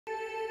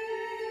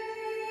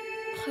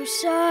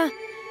Closer.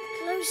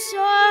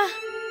 Closer.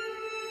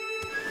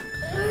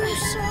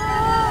 Closer.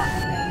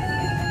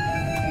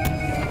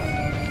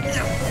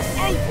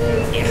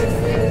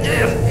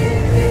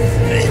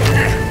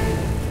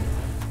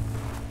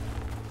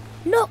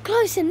 Not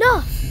close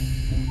enough.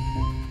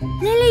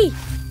 Lily,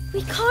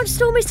 we can't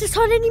stall Mr.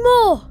 Todd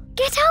anymore.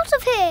 Get out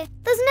of here!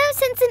 There's no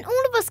sense in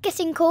all of us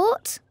getting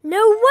caught.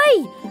 No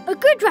way! A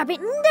good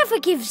rabbit never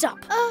gives up.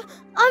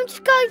 I'm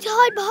just going to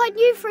hide behind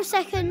you for a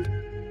second.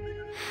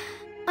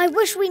 I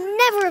wish we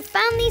never have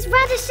found these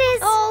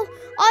radishes. Oh,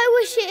 I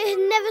wish it had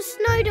never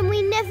snowed and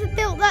we never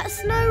built that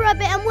snow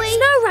rabbit and we...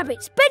 Snow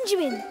rabbits,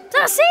 Benjamin!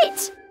 That's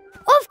it!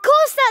 Of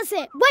course that's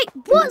it! Wait,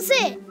 what's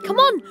it? Come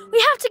on, we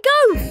have to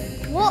go!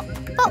 What?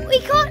 But we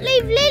can't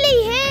leave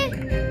Lily here!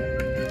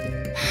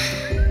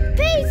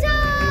 Peter!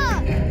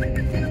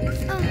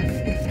 Oh,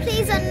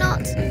 please are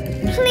not.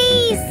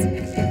 Please!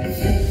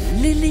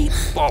 Lily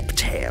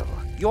Bobtail,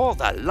 you're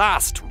the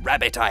last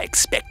rabbit I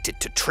expected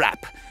to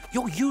trap.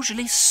 You're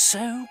usually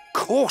so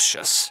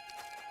cautious.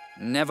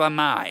 Never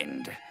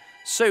mind.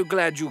 So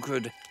glad you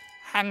could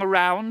hang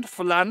around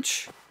for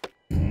lunch.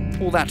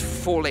 All that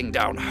falling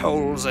down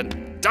holes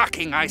and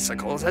ducking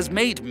icicles has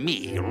made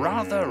me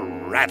rather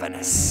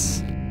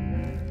ravenous.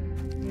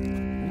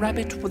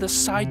 Rabbit with a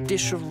side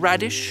dish of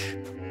radish?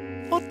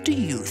 What do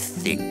you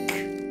think?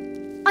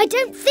 I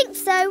don't think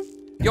so.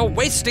 You're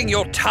wasting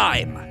your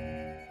time.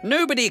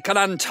 Nobody can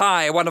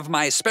untie one of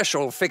my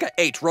special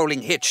figure-8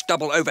 rolling hitch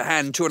double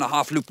overhand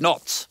 2.5 loop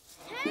knots.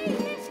 Hey,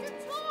 Mr.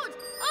 Todd,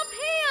 up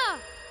here!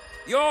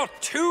 You're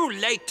too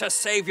late to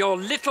save your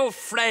little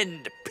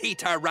friend,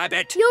 Peter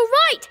Rabbit. You're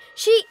right,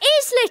 she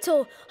is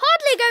little.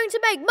 Hardly going to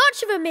make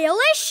much of a meal,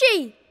 is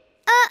she?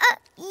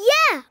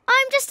 Yeah,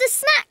 I'm just a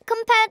snack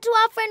compared to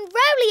our friend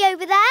Rowley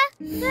over there.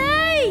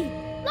 Hey,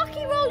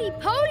 Lucky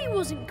Roly-Poly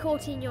wasn't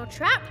caught in your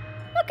trap.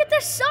 Look at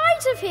the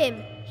size of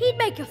him. He'd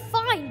make a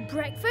fine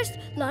breakfast,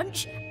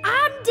 lunch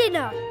and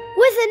dinner.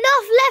 With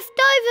enough left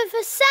over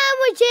for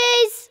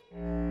sandwiches.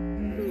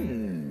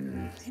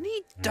 And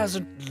he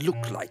doesn't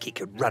look like he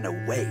could run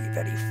away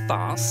very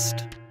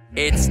fast.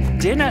 It's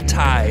dinner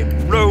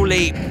time,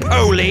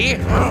 Roly-Poly.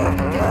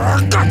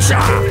 Gotcha!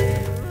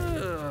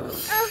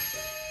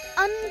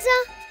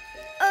 Under,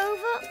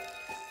 over,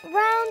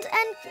 round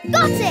and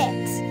got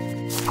it!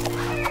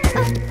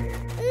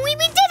 We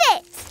did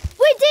it!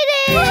 We did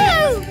it!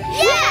 Woohoo!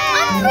 Yeah,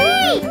 I'm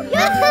free!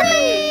 You're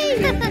free!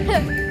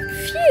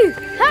 Phew,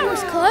 that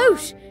was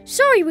close.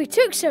 Sorry we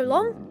took so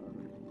long.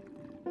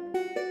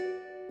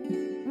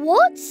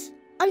 What?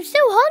 I'm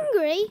still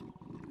hungry.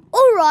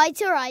 All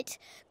right.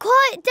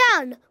 Quiet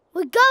down.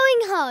 We're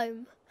going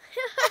home.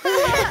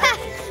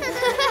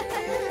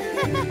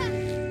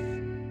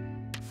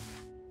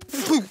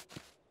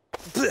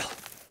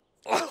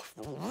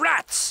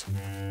 Rats!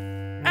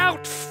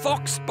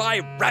 Outfoxed by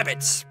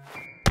rabbits!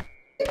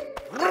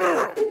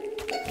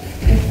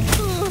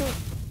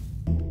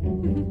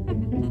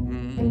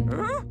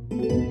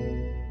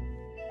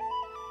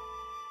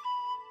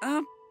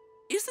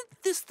 Isn't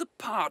this the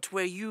part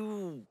where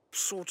you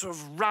sort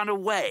of run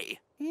away?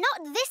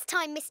 Not this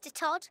time, Mr.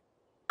 Todd.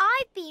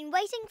 I've been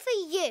waiting for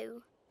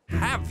you.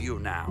 Have you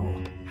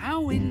now?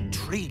 How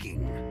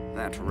intriguing.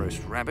 That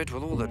roast rabbit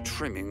with all the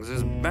trimmings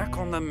is back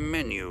on the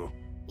menu.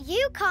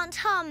 You can't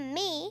harm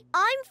me.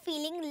 I'm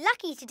feeling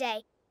lucky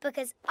today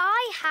because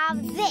I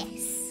have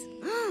this.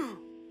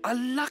 A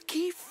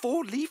lucky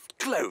 4-leafed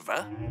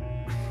clover?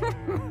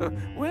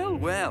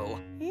 Well.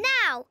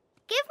 Now,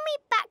 give me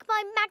back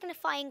my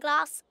magnifying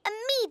glass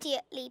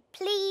immediately,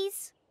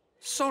 please.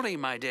 Sorry,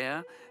 my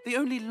dear. The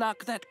only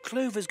luck that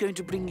clover's going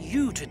to bring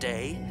you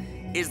today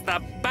is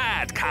the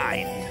bad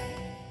kind.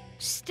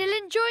 Still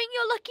enjoying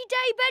your lucky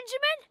day,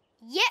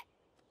 Benjamin? Yep.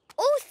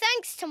 All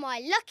thanks to my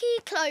lucky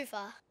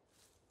clover.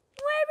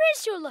 Where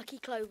is your lucky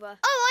clover?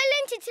 Oh, I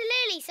lent it to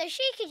Lily so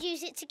she could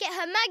use it to get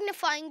her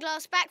magnifying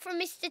glass back from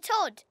Mr.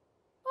 Todd.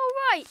 All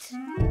right.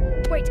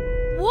 Wait,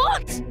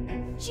 what?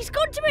 She's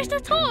gone to Mr.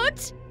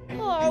 Todd's?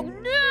 Oh,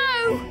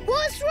 no!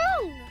 What's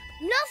wrong?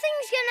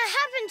 Nothing's going to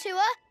happen to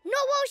her.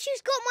 Not while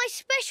she's got my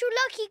special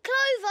lucky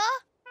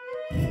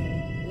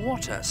clover.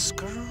 What a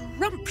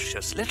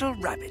scrumptious little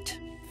rabbit.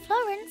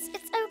 Florence,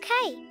 it's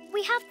okay.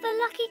 We have the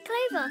lucky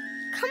clover.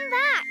 Come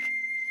back.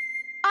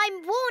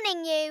 I'm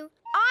warning you.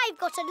 I've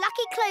got a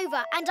lucky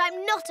clover and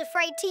I'm not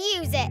afraid to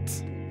use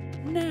it.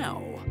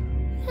 Now,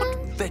 what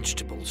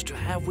vegetables to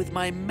have with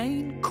my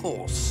main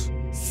course?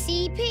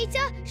 See,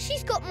 Peter?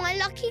 She's got my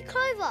lucky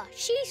clover.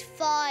 She's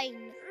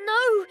fine.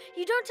 No,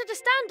 you don't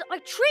understand. I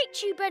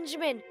tricked you,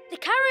 Benjamin. The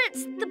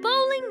carrots, the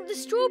bowling, the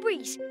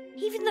strawberries,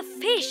 even the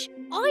fish.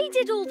 I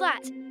did all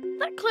that.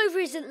 That clover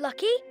isn't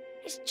lucky.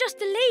 It's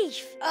just a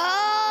leaf.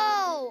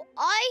 Oh,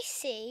 I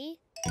see.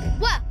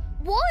 Well,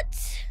 what?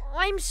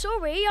 I'm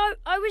sorry.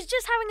 I was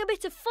just having a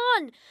bit of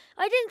fun.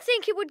 I didn't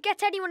think it would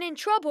get anyone in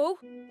trouble.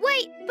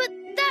 Wait, but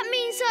that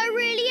means I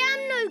really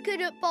am no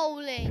good at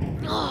bowling.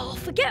 Oh,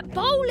 forget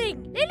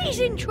bowling. Lily's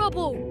in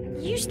trouble.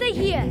 You stay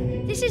here.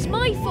 This is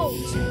my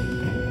fault.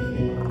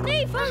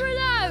 Leave her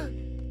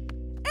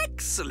alone.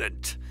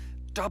 Excellent.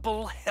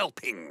 Double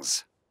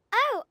helpings.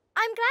 Oh,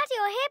 I'm glad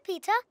you're here,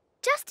 Peter.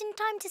 Just in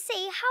time to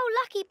see how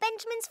lucky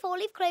Benjamin's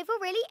four-leaf clover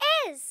really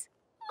is.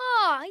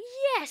 Ah,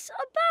 yes,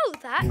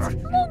 about that.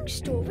 Long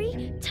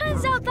story.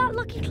 Turns out that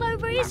lucky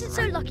clover isn't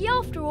so lucky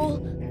after all.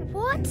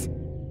 What?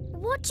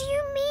 What do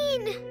you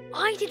mean?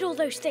 I did all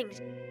those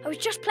things. I was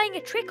just playing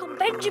a trick on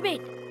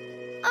Benjamin.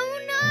 Oh,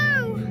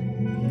 no!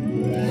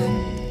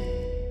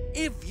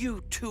 If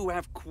you two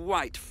have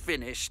quite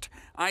finished,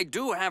 I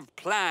do have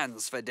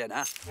plans for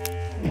dinner.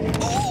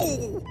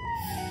 Oh!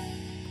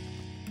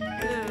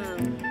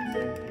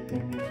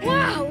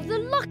 Wow, the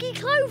lucky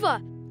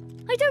clover!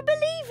 I don't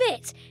believe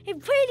it!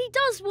 It really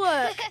does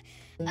work!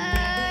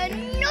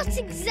 Not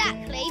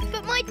exactly,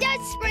 but my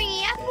dad's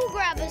springy apple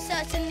grabber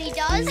certainly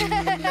does.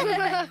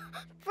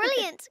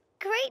 Brilliant.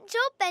 Great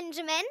job,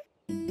 Benjamin.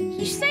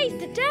 You saved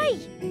the day!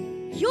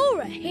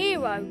 You're a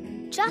hero!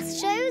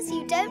 Just shows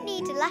you don't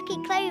need a lucky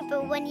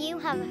clover when you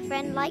have a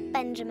friend like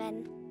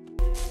Benjamin.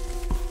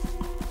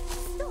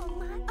 Stole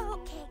my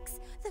oatcakes,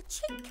 the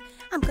cheek.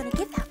 I'm going to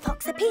give that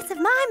fox a piece of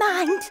my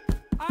mind.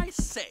 I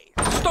say,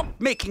 stop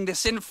making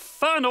this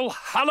infernal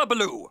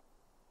hullabaloo.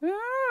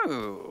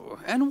 Oh,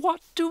 and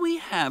what do we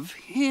have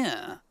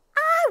here?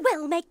 I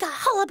will make a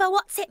hullabaloo,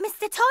 what's it,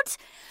 Mr. Todd?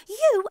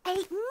 You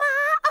ate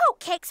my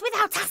oatcakes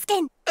without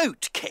asking.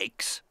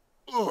 Oatcakes?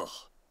 Ugh,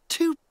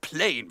 too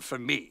plain for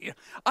me.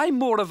 I'm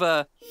more of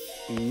a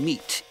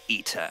meat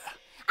eater.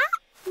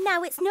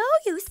 Now it's no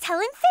use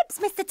telling fibs,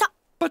 Mr. Todd.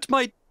 But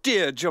my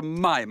dear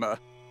Jemima,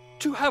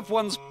 to have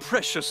one's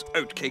precious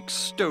oatcakes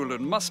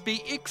stolen must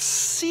be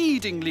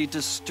exceedingly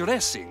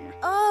distressing.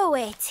 Oh,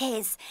 it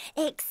is.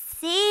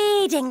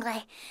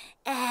 Exceedingly.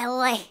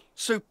 Ellie.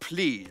 So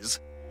please,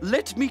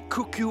 let me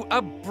cook you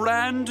a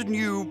brand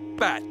new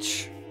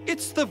batch.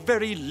 It's the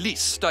very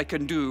least I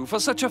can do for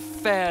such a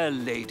fair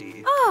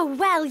lady. Oh,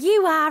 well,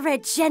 you are a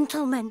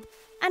gentleman.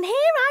 And here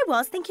I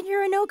was thinking you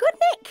were no good,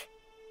 Nick.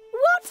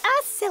 What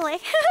a silly.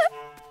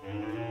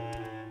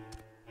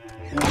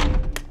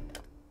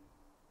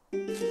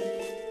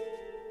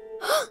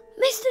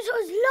 Mr.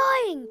 Todd's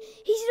lying.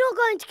 He's not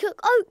going to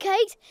cook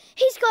oatcakes.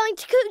 He's going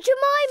to cook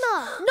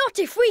Jemima. Not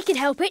if we can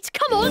help it.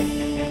 Come on!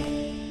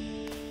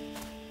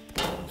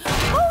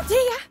 Oh,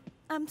 dear.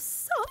 I'm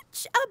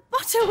such a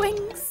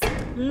butterwings.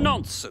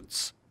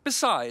 Nonsense.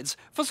 Besides,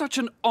 for such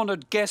an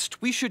honoured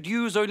guest, we should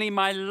use only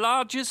my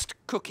largest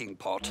cooking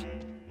pot.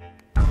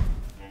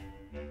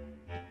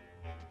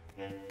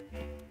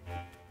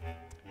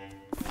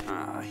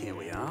 Here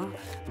we are.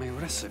 My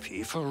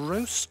recipe for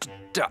roast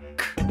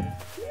duck.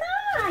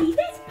 My,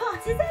 this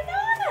pot is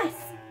enormous.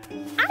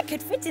 I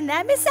could fit in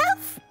there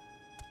myself.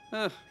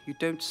 You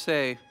don't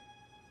say.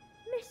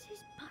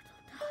 Mrs.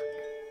 Puddle-Duck.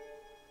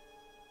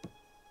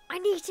 I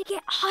need to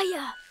get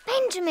higher.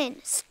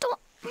 Benjamin,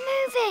 stop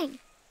moving.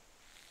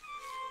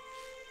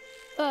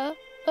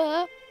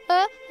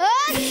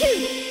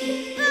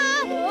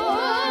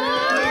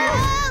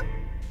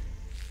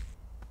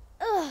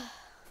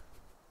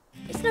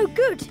 It's no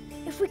good.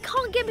 If we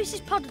can't get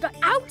Mrs. Puddle-Duck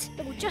out,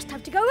 then we'll just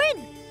have to go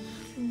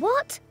in.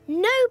 What?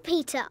 No,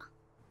 Peter.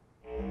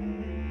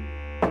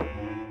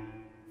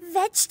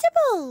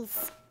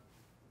 Vegetables.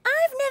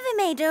 I've never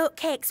made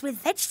oatcakes with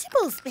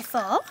vegetables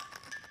before.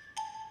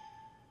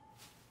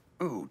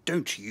 Oh,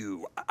 don't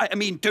you? I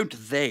mean, don't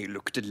they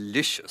look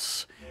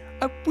delicious?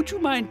 Would you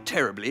mind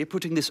terribly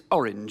putting this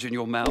orange in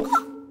your mouth?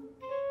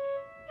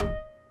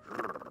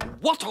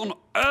 What on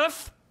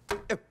earth?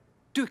 Oh,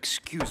 do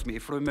excuse me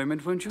for a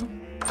moment, won't you?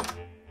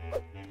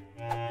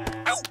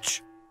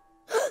 Ouch!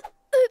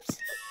 Oops.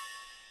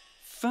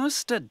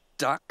 First a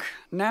duck,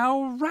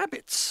 now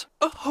rabbits.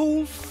 A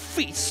whole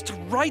feast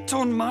right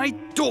on my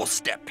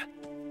doorstep.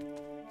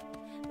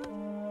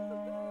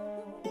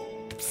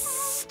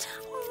 Psst.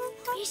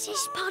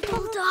 Mrs.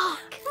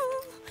 Puddle-Duck.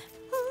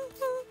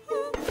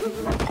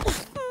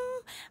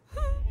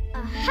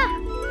 Aha!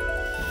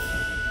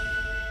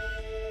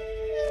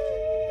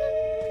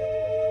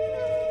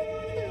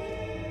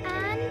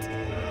 And...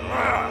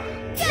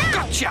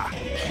 Gotcha!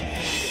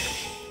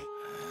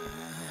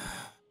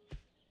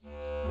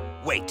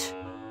 Wait,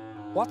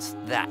 what's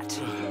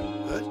that?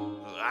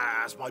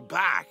 That's my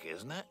back,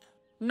 isn't it?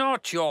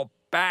 Not your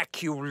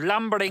back, you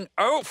lumbering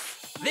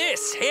oaf!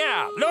 This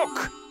here,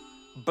 look!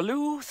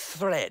 Blue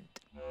thread.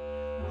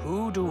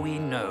 Who do we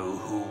know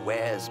who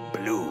wears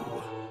blue?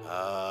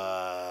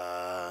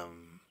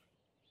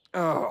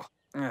 Oh,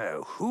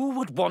 who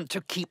would want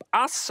to keep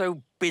us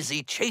so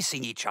busy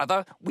chasing each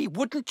other we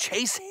wouldn't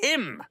chase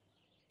him?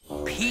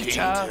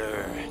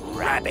 Peter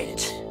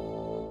Rabbit.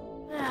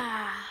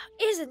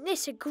 Isn't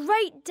this a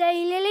great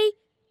day, Lily?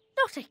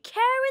 Not a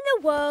care in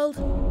the world.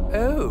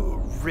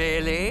 Oh,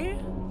 really?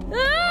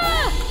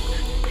 Ah!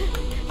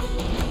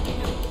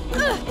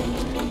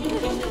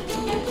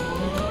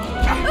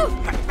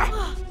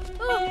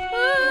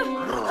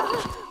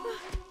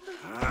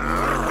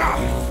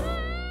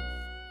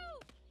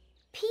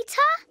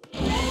 Peter?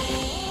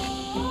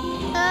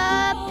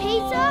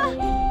 Peter?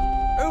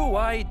 Oh,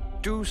 I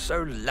do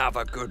so love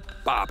a good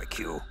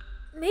barbecue.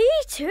 Me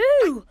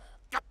too.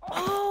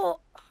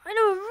 Oh, I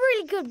know a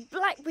really good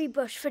blackberry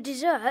bush for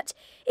dessert.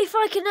 If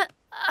I can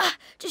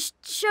just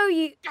show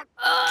you.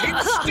 Keep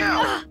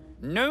still.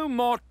 No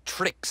more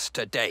tricks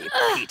today,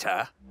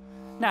 Peter.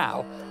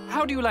 Now,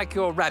 how do you like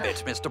your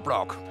rabbit, Mr.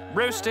 Brock?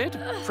 Roasted?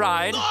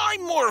 Fried?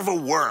 I'm more of a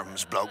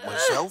worms bloke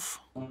myself.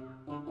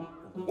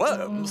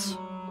 Worms?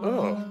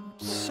 Oh,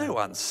 so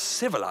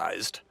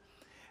uncivilized.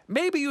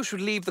 Maybe you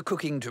should leave the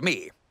cooking to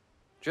me.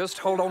 Just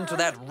hold on to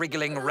that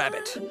wriggling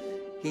rabbit.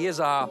 He is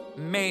our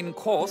main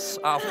course,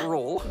 after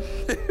all.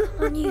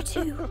 And you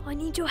too. I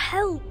need your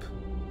help.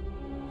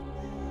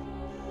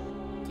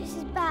 This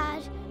is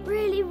bad.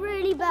 Really,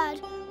 really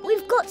bad.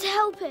 We've got to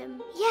help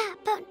him. Yeah,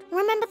 but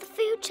remember the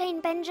food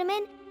chain,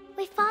 Benjamin?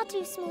 We're far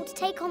too small to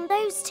take on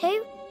those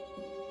two.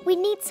 We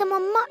need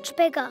someone much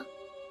bigger.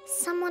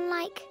 Someone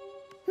like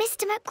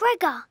Mr.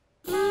 McGregor.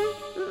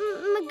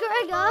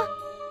 McGregor?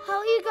 How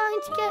are you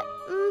going to get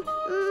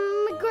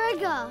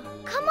McGregor?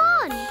 Come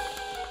on!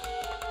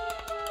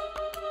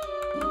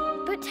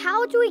 But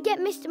how do we get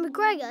Mr.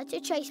 McGregor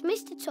to chase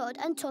Mr. Todd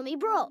and Tommy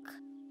Brock?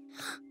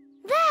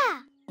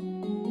 There!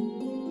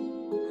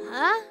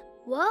 Huh?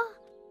 What?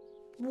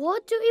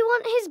 What do we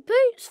want his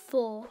boots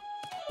for?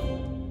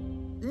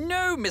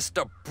 No,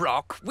 Mr.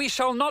 Brock, we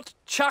shall not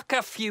chuck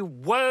a few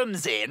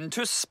worms in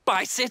to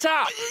spice it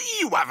up.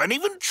 You haven't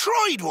even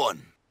tried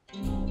one.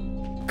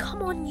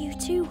 Come on, you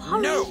two,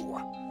 hurry. No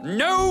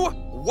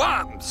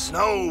worms.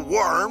 No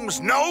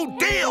worms, no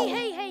deal.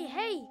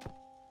 Hey.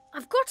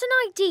 I've got an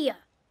idea.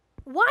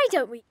 Why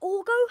don't we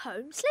all go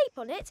home, sleep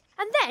on it,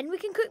 and then we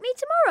can cook me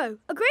tomorrow?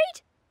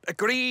 Agreed?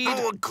 Agreed.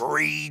 Oh,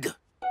 agreed.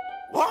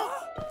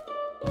 What?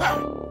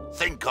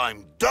 Think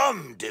I'm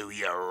dumb, do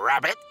you,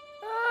 rabbit?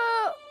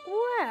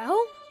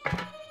 Well...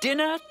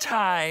 Dinner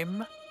time.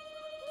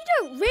 You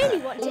don't really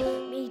want to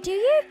eat me, do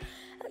you?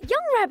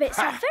 Young rabbits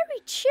are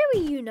very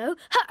chewy, you know.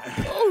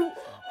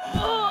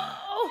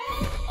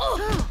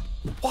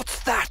 What's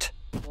that?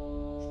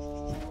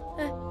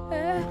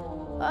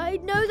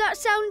 I'd know that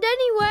sound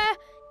anywhere.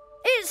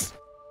 It's...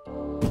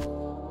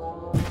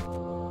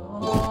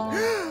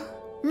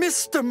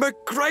 Mr.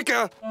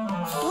 McGregor!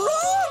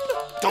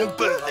 Don't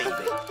believe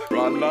it.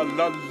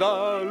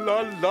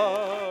 Tra-la-la-la-la-la.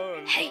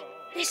 Hey,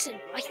 listen,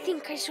 I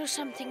think I saw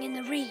something in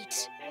the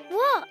reeds.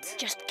 What?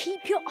 Just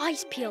keep your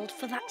eyes peeled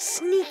for that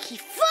sneaky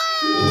fox!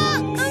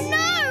 Oh,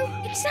 no!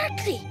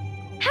 Exactly.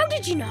 How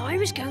did you know I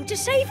was going to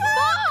say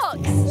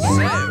fox?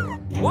 So,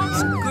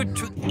 what's good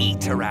to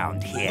eat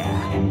around here?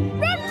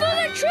 Run for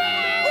the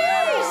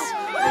trees!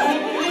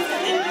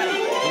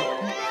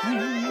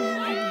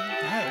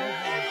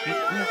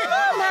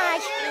 Oh, my!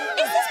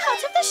 Is this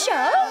part of the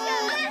show?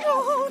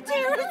 Oh,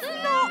 dear, it's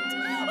not!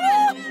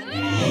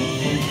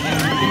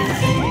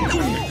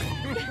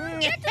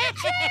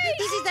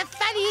 This is the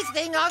funniest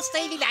thing I've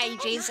seen in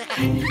ages.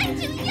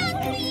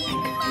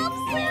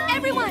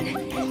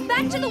 Everyone,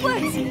 back to the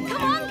woods!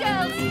 Come on,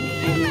 girls!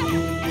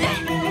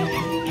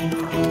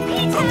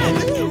 Peter!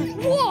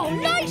 Whoa,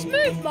 nice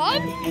move,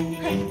 Mum!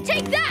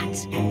 Take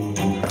that!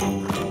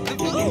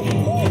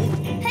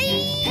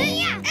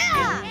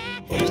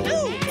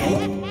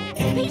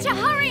 Peter,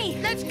 hurry!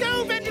 Let's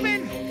go,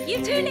 Benjamin.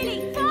 You too,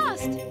 Lily,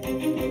 fast!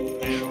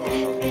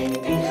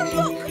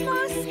 Look,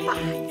 my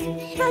spat!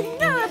 The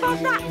nerve of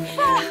that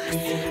fox!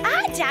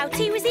 I doubt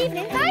he was even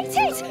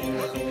invited!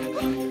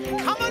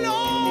 Come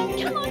along.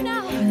 Come on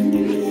now!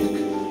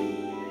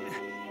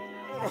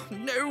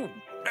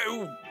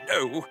 Oh,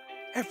 no.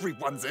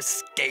 Everyone's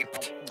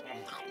escaped.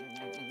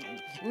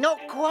 Not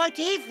quite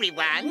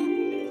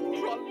everyone.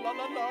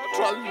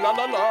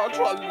 Tra-la-la-la,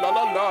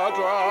 tra-la-la-la,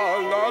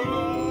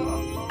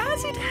 tra-la-la.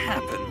 As it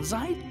happens,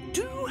 I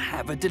do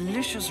have a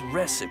delicious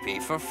recipe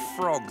for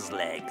frog's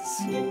legs.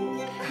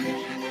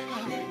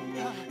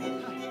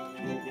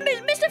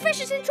 Mr.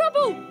 Fish is in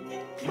trouble!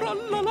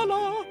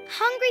 Tra-la-la-la.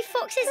 Hungry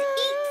foxes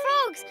eat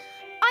frogs.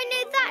 I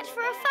know that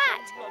for a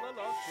fact.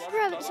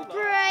 Rabbits are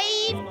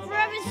brave.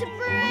 Rabbits are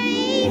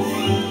brave.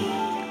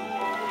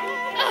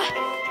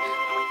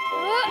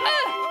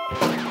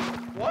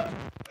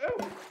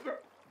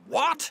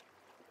 What?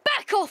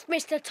 Back off,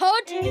 Mr.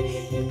 Todd!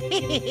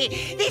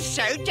 This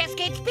show just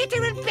gets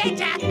better and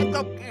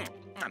better.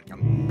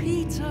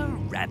 Peter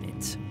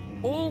Rabbit,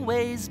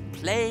 always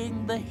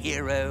playing the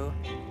hero.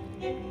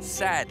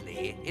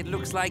 Sadly, it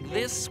looks like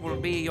this will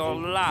be your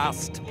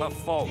last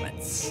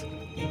performance.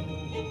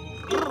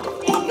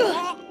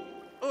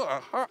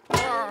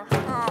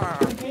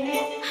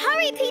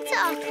 Hurry,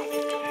 Peter.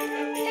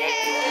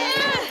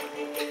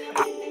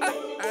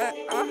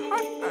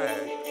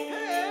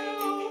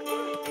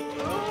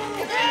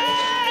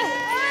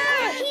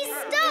 He's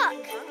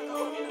stuck.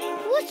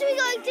 What are we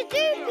going to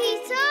do,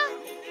 Peter?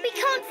 We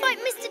can't fight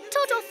Mr.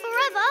 Todd off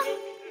forever.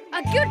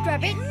 A good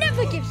rabbit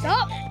never gives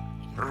up!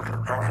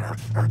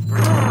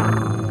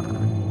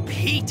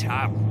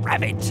 Peter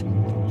Rabbit!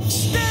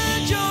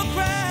 Stand your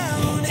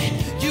ground.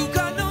 You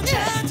got no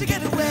time to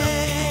get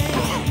away.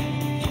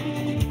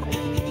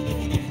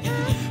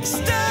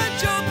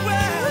 Stand your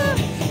ground.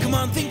 Come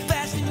on, think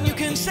fast and you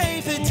can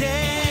save the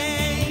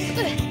day.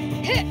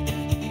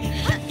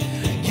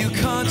 You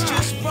can't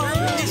just run.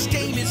 This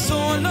game is so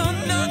long.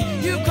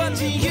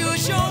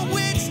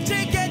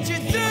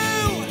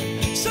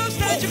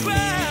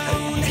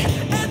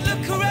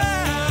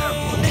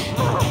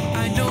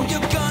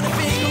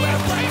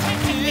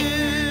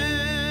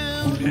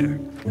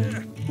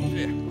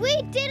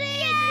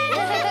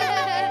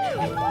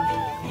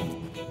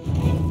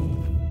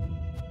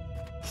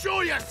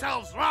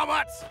 yourselves,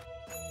 rabbits!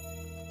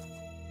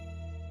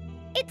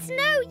 It's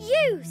no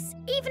use.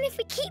 Even if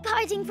we keep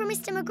hiding from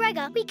Mr.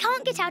 McGregor, we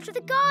can't get out of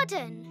the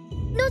garden.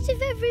 Not if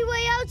every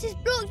way out is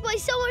blocked by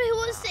someone who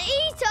wants to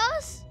eat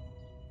us.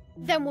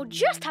 Then we'll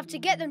just have to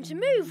get them to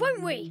move,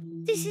 won't we?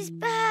 This is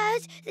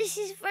bad. This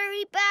is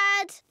very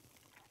bad.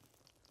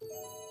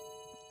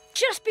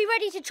 Just be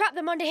ready to trap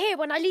them under here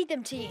when I lead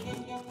them to you.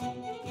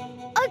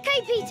 OK,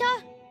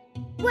 Peter.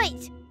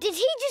 Wait, did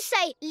he just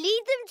say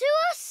lead them to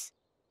us?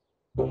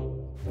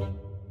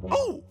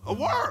 Oh, a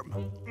worm!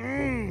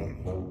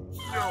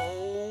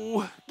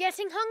 No.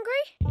 Getting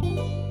hungry?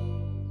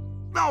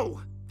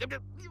 No!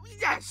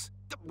 Yes,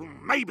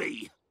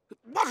 maybe.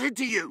 What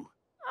into you?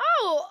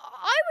 Oh,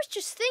 I was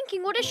just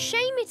thinking what a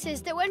shame it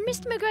is that when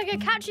Mr. McGregor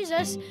catches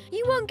us,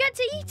 you won't get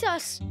to eat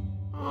us.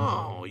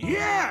 Oh,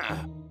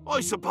 yeah.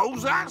 I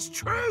suppose that's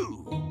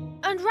true.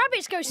 And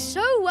rabbits go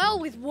so well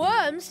with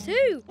worms,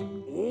 too.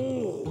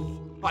 Oh,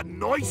 a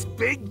nice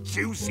big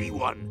juicy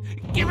one.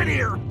 Give it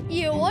here.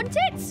 You want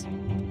it?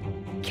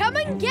 Come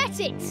and get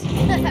it.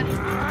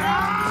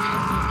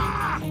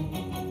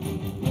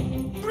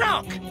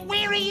 Brock,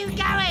 where are you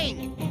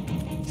going?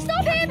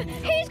 Stop him!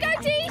 He's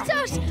going to eat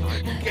us!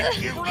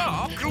 Get you.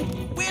 Brock,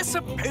 we're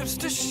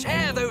supposed to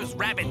share those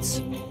rabbits.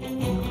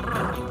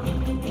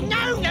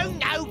 No, no,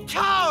 no,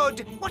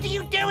 Todd! What are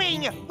you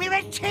doing? We're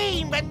a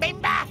team,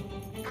 remember?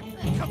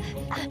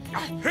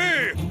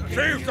 Hey,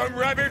 save some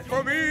rabbits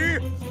for me!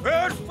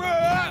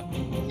 Faster!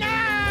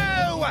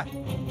 No!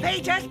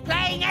 Peter's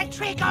playing a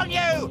trick on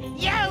you!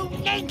 You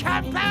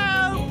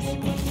nincompoops!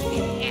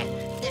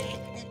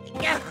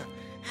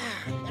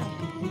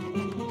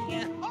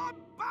 I'm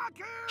back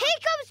here. Here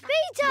comes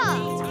Peter!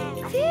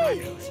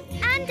 Phew!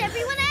 And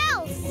everyone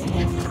else!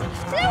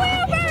 The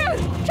wheelbarrow!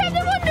 Trap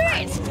them under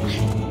it!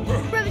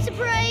 Rabbits are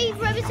brave,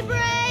 rabbits are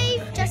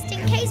brave! Just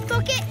in case,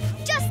 Pocket,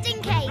 just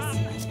in case!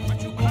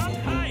 But you can't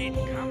hide.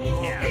 Come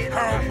here.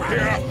 Come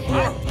here!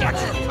 I'll get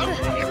you!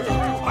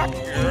 What?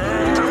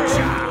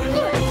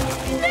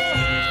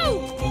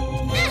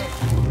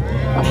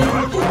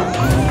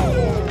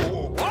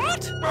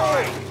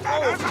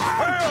 Oh,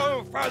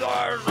 hell,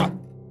 feathers!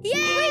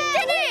 Yeah, we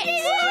did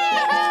it!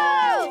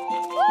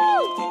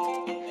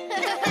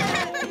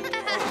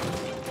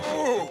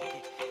 Oh,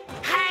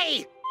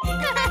 Hey!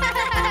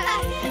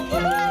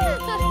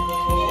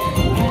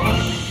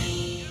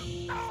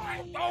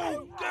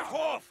 oh, get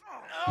off!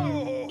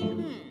 Oh.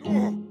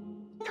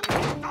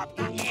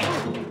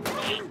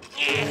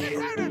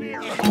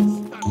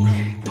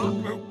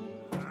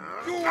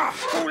 You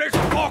foolish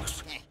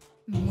fox!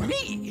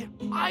 Me?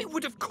 I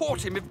would have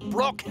caught him if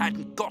Brock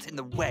hadn't got in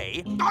the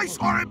way. I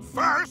saw him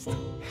first.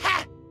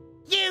 Ha!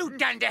 You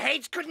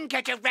dunderheads couldn't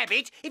catch a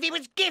rabbit if he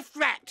was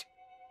gift-wrapped.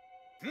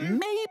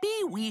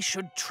 Maybe we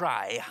should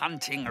try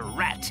hunting a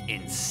rat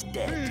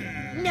instead.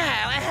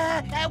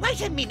 No,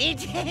 wait a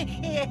minute.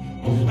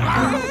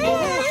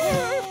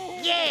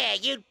 Yeah,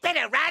 you'd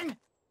better run.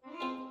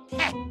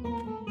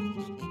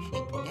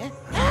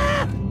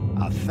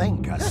 I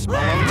think I smell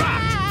a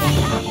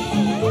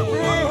rat.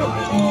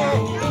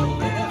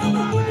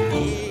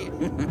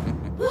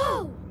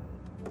 Whoa!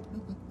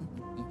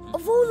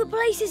 Of all the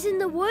places in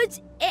the woods,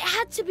 it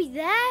had to be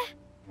there.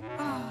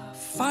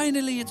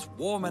 Finally, it's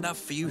warm enough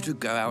for you to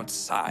go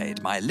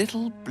outside, my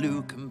little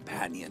blue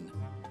companion.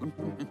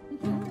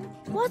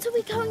 What are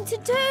we going to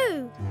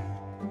do?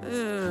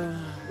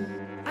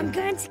 I'm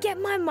going to get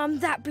my mum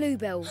that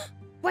bluebell.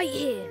 Wait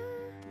here.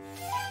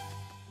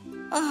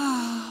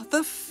 Ah,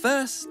 the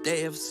first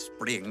day of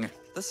spring.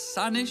 The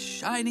sun is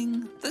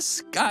shining, the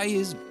sky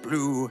is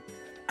blue,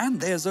 and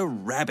there's a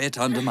rabbit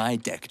under my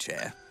deck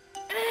chair.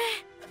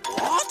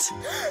 What?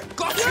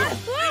 Got you!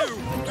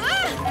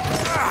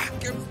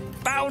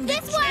 Confounded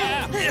This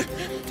way!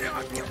 chair!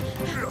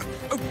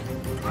 Oh,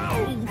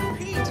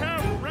 Peter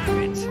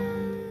Rabbit!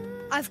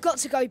 I've got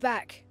to go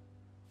back.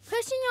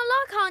 Pushing your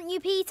luck, aren't you,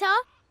 Peter?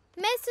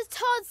 Mr.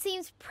 Todd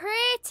seems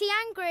pretty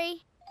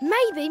angry.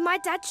 Maybe my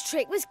dad's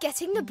trick was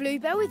getting the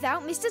bluebell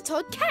without Mr.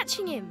 Todd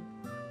catching him.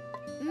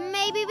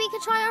 Maybe we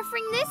could try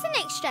offering this in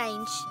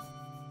exchange.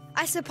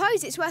 I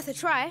suppose it's worth a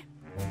try.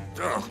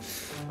 The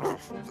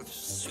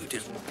suit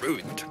is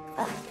ruined.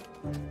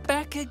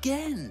 Back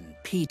again,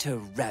 Peter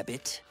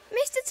Rabbit.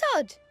 Mr.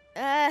 Todd,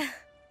 I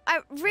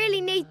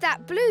really need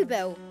that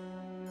bluebell.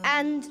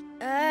 And,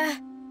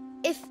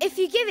 if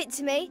you give it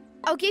to me,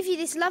 I'll give you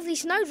this lovely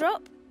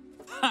snowdrop.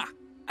 Ha!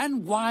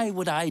 And why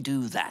would I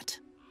do that?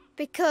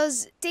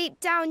 Because deep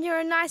down you're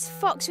a nice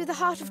fox with a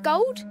heart of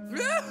gold?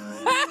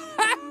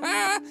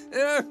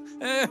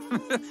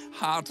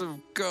 Heart of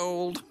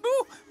gold.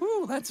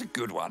 Ooh, that's a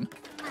good one.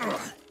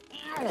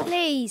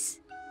 Please,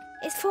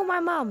 it's for my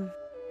mum.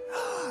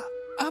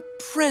 A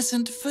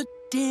present for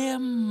dear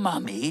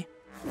Mummy?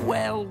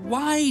 Well,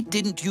 why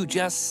didn't you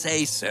just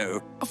say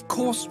so? Of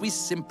course, we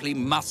simply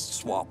must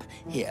swap.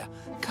 Here,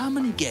 come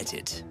and get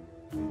it.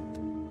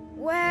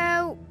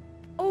 Well,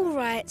 all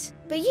right.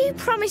 But you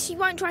promise you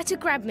won't try to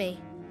grab me.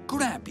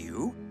 Grab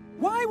you?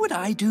 Why would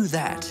I do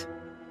that?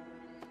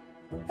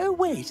 Oh,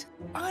 wait.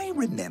 I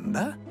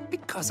remember.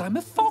 Because I'm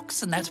a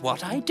fox and that's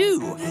what I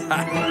do.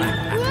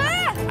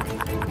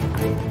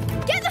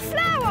 Get the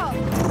flower!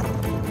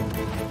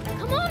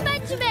 Come on,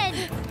 Benjamin!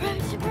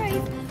 Rabbits are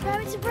brave.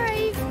 Rabbits are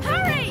brave.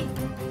 Hurry!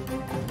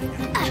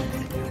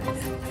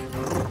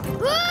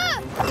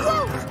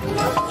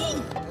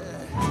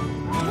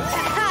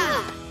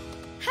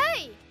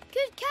 Hey,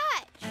 good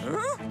catch.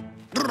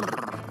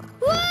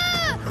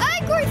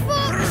 Angry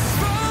fox!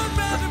 Run,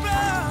 round and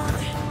round,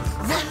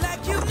 run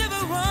like you've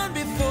never run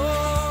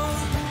before.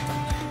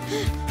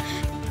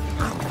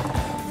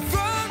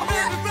 Run,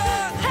 round and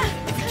run.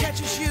 If you catch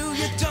a shoe,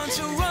 you're done,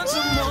 so run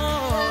some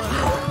more.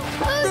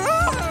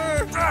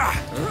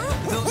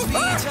 Those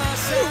beats are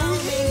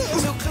sounding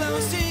so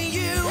close to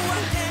you.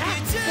 What can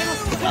you do?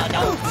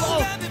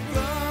 Rabbit,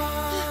 run.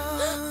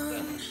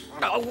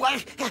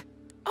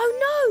 Oh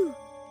no!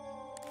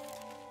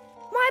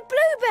 My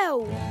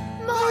bluebell!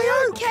 My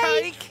own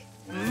cake!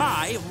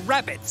 My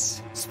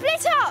rabbits.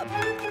 Split up!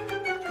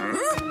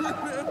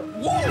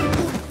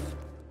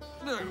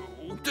 No,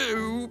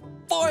 do.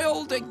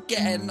 Boiled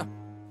again.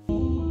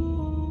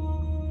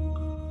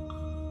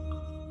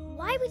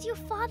 Why would your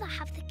father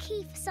have the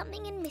key for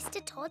something in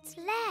Mr. Todd's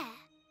lair?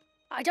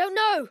 I don't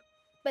know,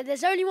 but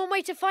there's only one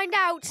way to find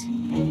out.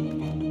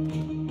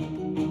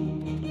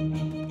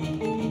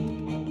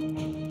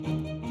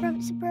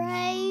 Rabbits are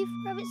brave.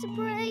 Rabbits are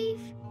brave.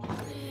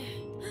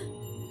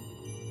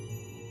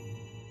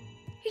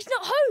 He's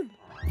not home.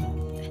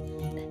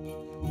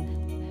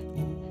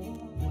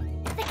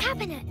 The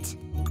cabinet.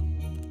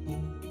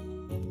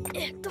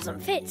 It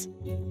doesn't fit.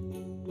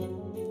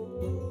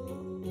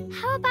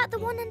 How about the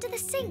one under the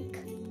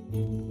sink?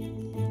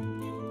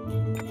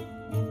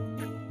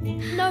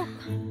 No.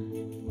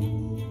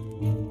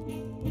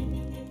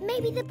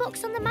 Maybe the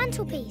box on the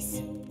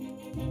mantelpiece.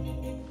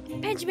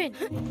 Benjamin,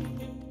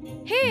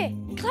 here,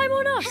 climb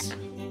on us.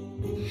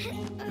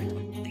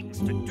 Things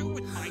to do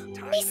with my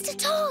time. Mr.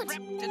 Todd!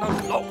 Trapped in a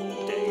clock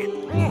all day.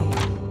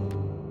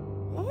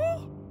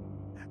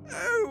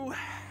 Oh,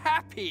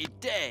 happy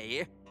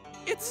day.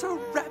 It's a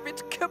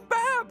rabbit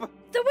kebab.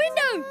 The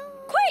window!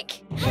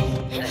 Quick!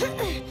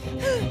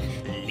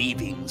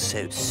 Leaving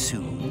so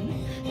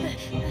soon?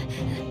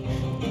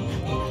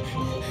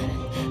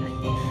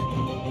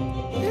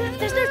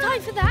 There's no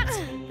time for that.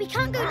 We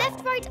can't go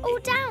left, right, or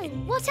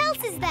down. What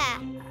else is there?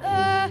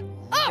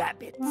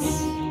 Rabbits.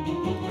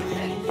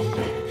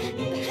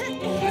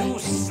 You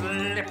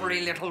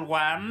slippery little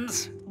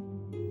worms.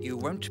 You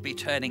won't be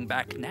turning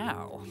back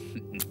now.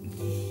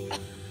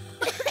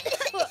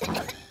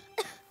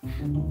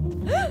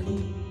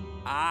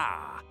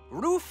 Ah,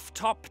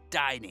 rooftop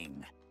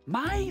dining.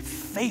 My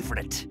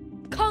favourite.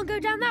 Can't go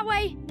down that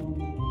way.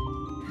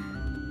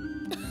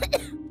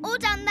 Or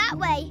down that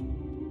way.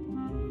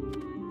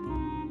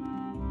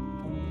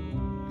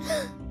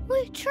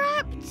 We're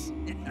trapped.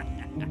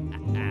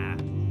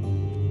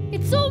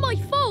 It's all my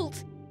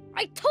fault.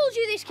 I told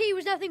you this key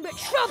was nothing but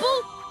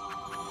trouble.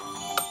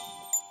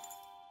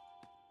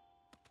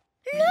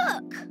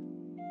 Look.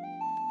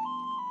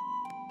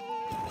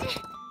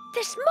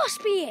 This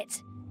must be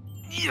it.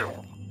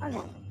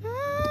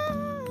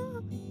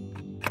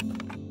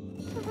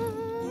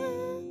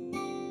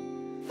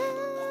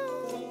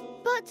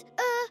 But,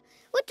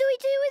 what do we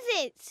do with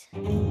it?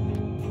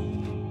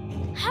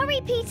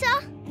 Hurry,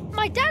 Peter.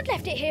 My dad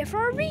left it here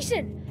for a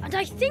reason, and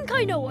I think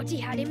I know what he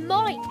had in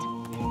mind.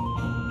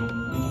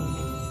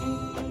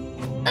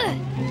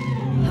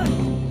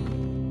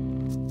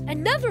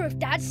 Another of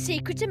Dad's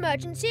secret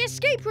emergency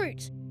escape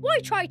routes. Why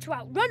try to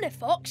outrun a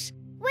fox?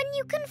 When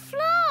you can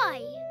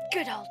fly.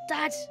 Good old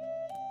Dad.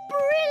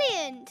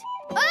 Brilliant.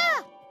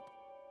 Ah!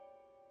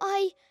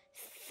 I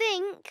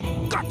think...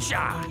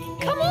 Gotcha!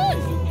 Come on!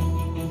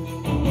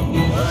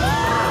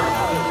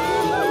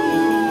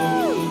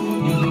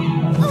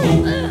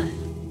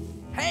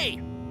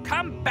 Hey,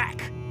 come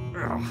back!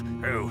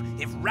 Oh,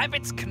 if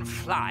rabbits can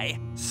fly,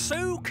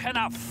 so can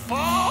a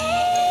fox!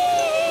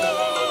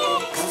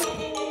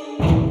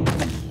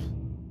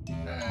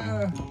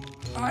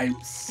 I'm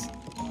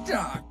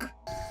stuck.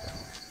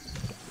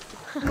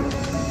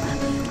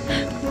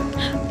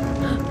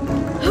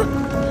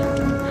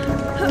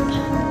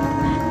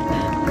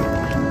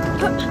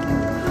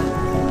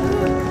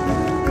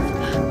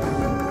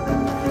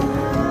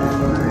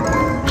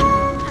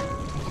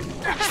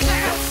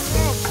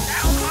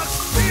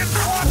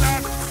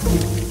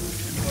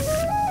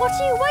 What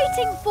are you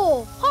waiting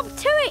for? Hop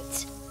to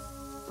it!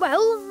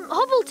 Well,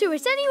 hobble to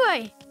it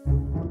anyway.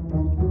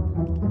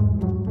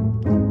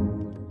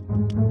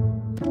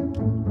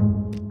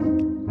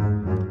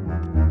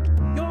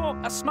 You're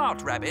a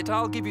smart rabbit,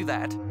 I'll give you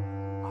that.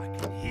 I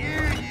can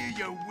hear you,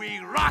 you wee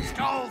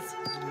rascals!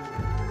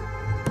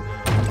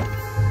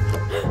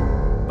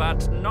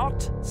 But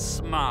not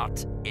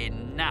smart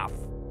enough.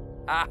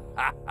 No,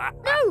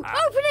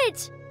 open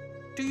it!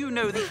 Do you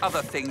know the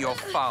other thing your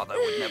father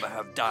would never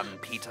have done,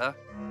 Peter?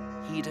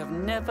 He'd have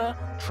never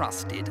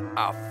trusted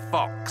a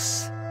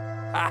fox.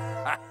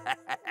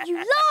 You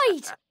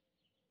lied!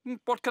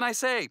 What can I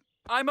say?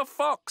 I'm a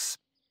fox.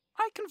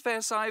 I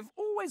confess I've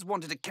always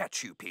wanted to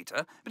catch you,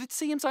 Peter, but it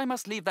seems I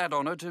must leave that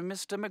honour to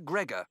Mr.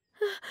 McGregor.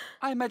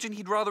 I imagine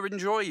he'd rather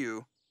enjoy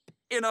you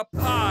in a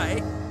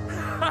pie.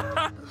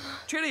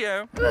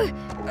 Cheerio.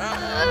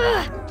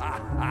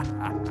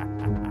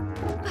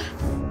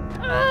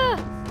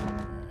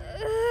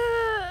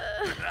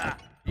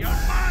 You're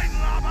mine,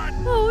 Robert!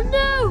 Oh,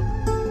 no!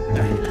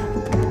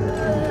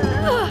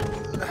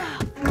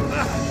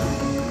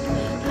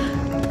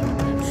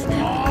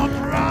 Stop,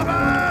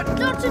 Robert!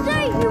 Not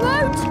today, you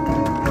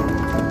won't!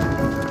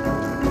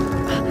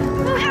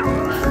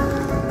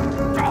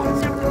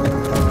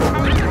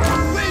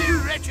 Will you,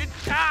 wretched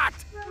cat?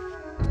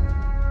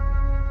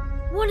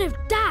 One of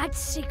Dad's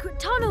secret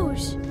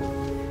tunnels.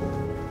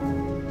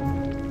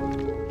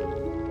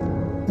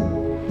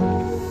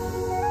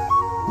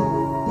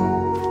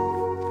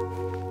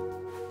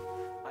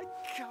 I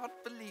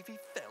can't believe he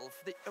fell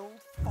for the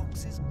old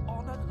fox's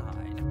honour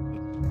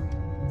line.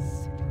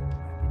 Silly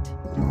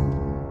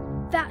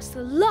rabbit. That's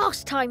the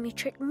last time you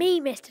tricked me,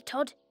 Mr.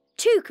 Todd.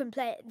 Two can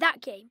play at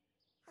that game.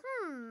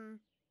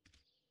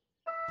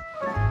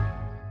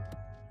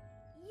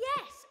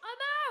 Yes,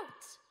 I'm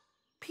out!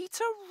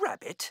 Peter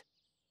Rabbit?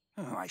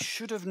 Oh, I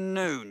should have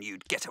known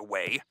you'd get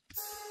away.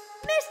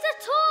 Mr.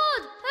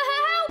 Todd!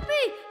 Help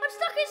me! I'm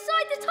stuck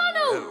inside the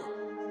tunnel!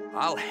 Oh,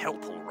 I'll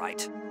help, all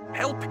right.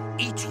 Help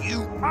eat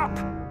you up!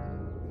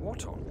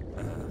 What on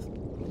earth?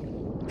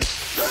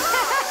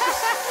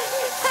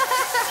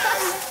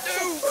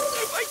 No!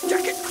 My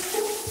jacket!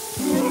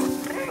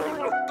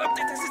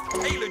 This is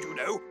tailored, you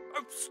know.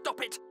 Oh,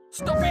 stop it!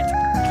 Stop it!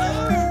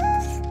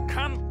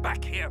 Come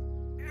back here.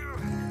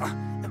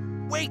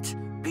 Wait!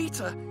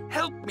 Peter,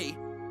 help me.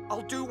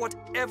 I'll do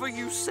whatever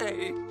you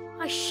say.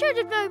 I should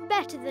have known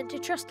better than to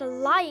trust a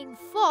lying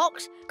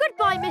fox.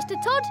 Goodbye, Mr.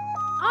 Todd.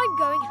 I'm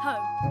going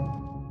home.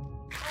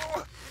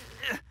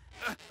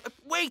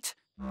 Wait!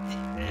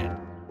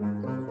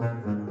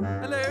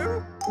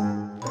 Hello?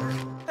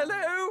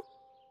 Hello?